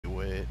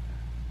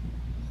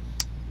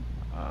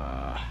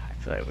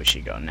feel like we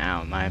should go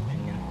now, in my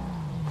opinion.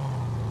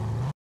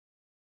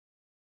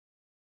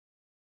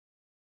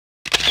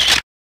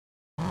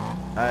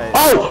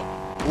 Oh!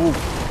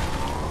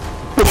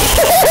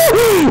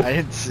 I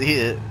didn't see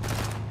it.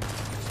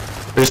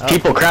 There's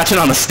people crouching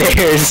on the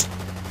stairs.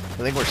 I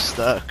think we're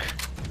stuck.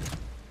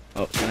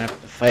 Oh, we're gonna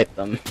have to fight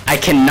them. I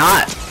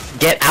cannot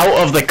get out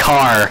of the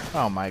car.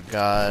 Oh my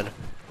god.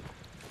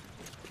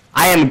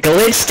 I am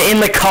glitched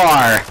in the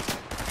car.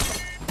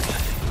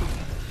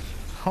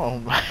 Oh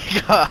my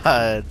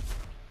god.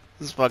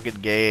 This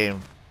fucking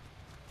game.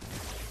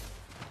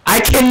 I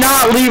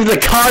cannot leave the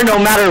car no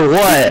matter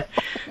what.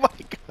 Oh my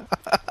god.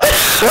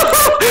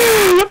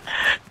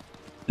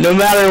 No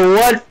matter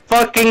what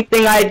fucking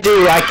thing I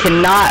do, I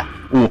cannot.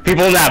 Ooh,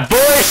 people in that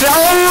bush!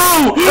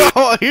 Oh!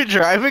 Oh, you're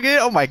driving it?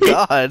 Oh my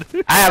god.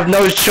 I have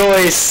no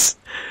choice.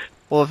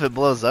 Well, if it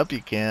blows up, you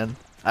can.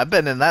 I've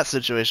been in that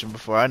situation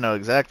before. I know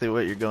exactly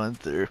what you're going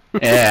through.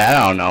 Yeah, I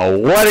don't know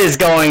what is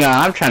going on.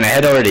 I'm trying to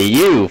head over to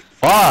you.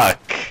 Fuck.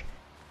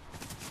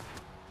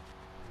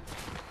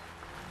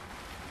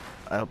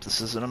 I hope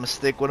this isn't a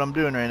mistake what I'm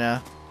doing right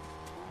now.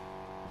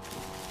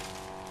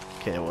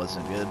 Okay, it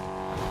wasn't good.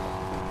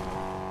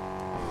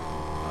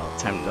 Well,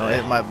 time Don't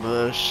hit my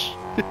bush.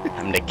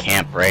 Time to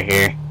camp right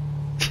here.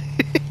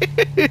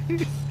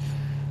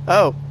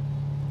 Oh.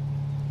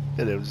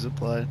 Good, it was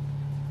applied.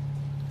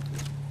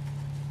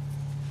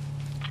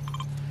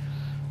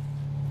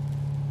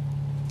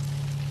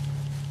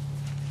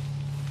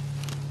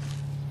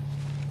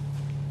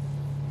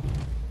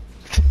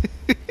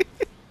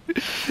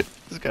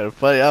 It's kind of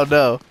funny. Oh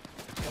no.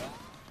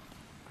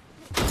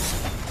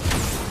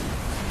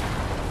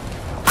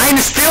 I'm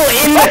still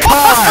in the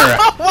car!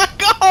 Oh my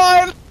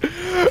god!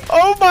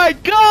 Oh my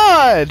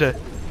god!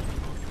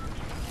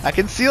 I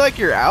can see like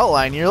your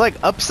outline. You're like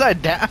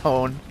upside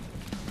down.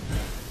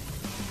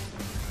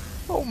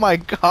 Oh my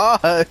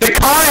god. The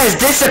car has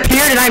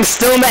disappeared and I'm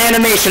still in the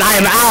animation. I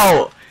am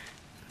out!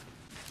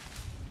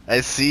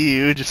 I see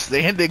you just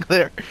standing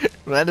there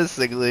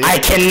menacingly. I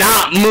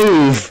cannot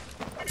move!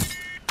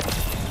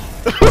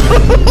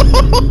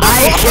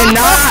 I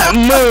cannot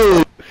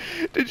move!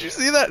 Did you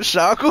see that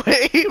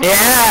shockwave?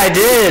 Yeah, I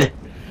did!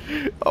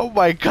 Oh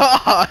my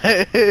god!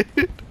 I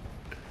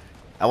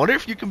wonder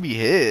if you can be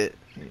hit.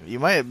 You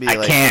might be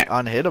like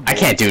unhittable. I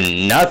can't do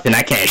nothing.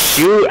 I can't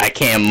shoot. I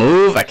can't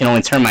move. I can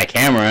only turn my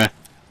camera.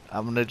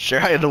 I'm gonna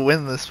try to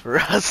win this for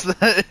us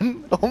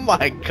then. Oh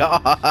my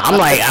god.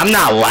 I'm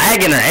not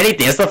lagging or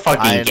anything. It's the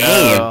fucking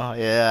game.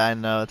 Yeah, I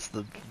know. It's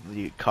the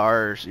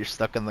cars. You're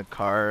stuck in the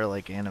car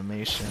like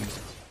animation.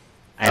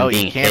 I'm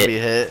being you can't hit. be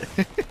hit.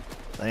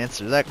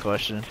 Answer that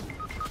question.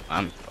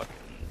 I'm fucking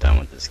done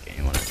with this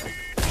game. Whatever.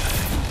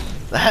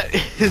 That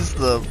is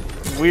the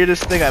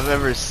weirdest thing I've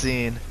ever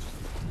seen.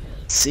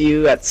 See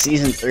you at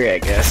season 3, I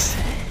guess.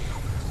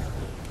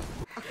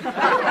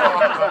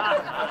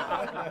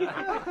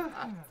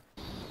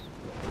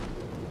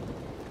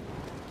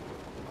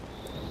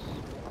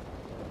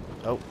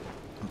 Oh,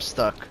 I'm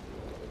stuck.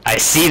 I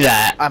see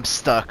that. I'm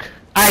stuck.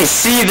 I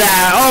see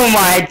that. Oh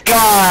my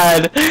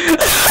god.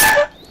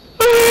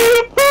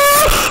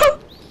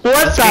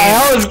 What the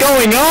hell is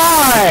going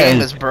on? The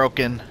game is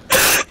broken.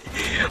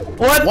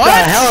 What the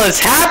hell is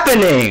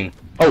happening?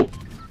 Oh.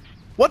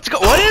 What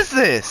is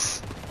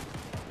this?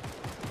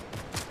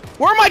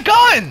 Where are my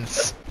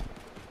guns?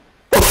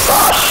 What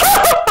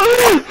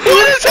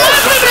is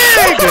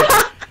happening?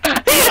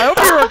 I hope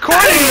you're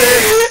recording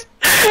this.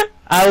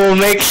 I will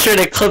make sure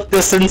to clip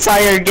this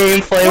entire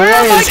gameplay.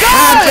 Where What is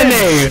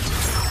happening?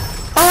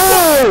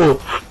 Oh!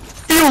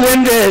 You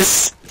win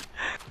this!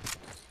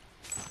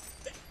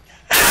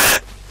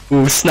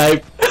 Ooh,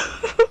 snipe.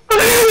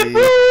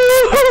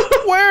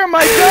 Where are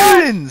my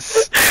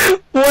guns?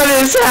 What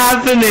is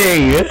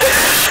happening?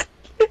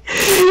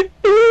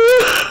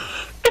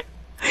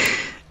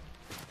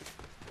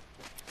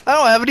 I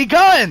don't have any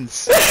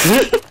guns!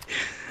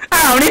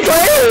 How many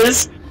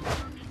players?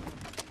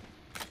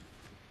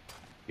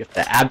 You have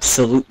to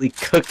absolutely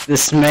cook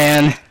this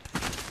man.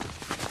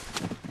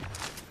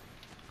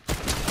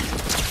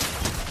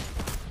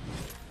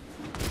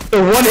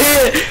 One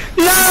hit!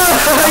 No!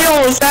 I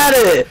almost had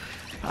it!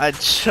 I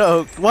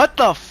choked. What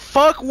the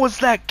fuck was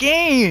that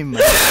game?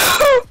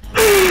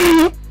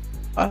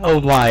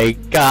 Oh my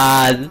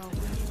god.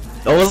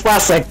 Those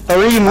last like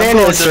 3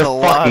 minutes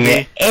for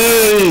fucking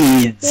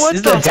AIDS! What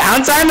is the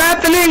downtime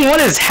happening?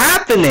 What is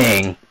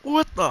happening?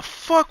 What the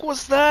fuck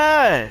was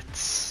that?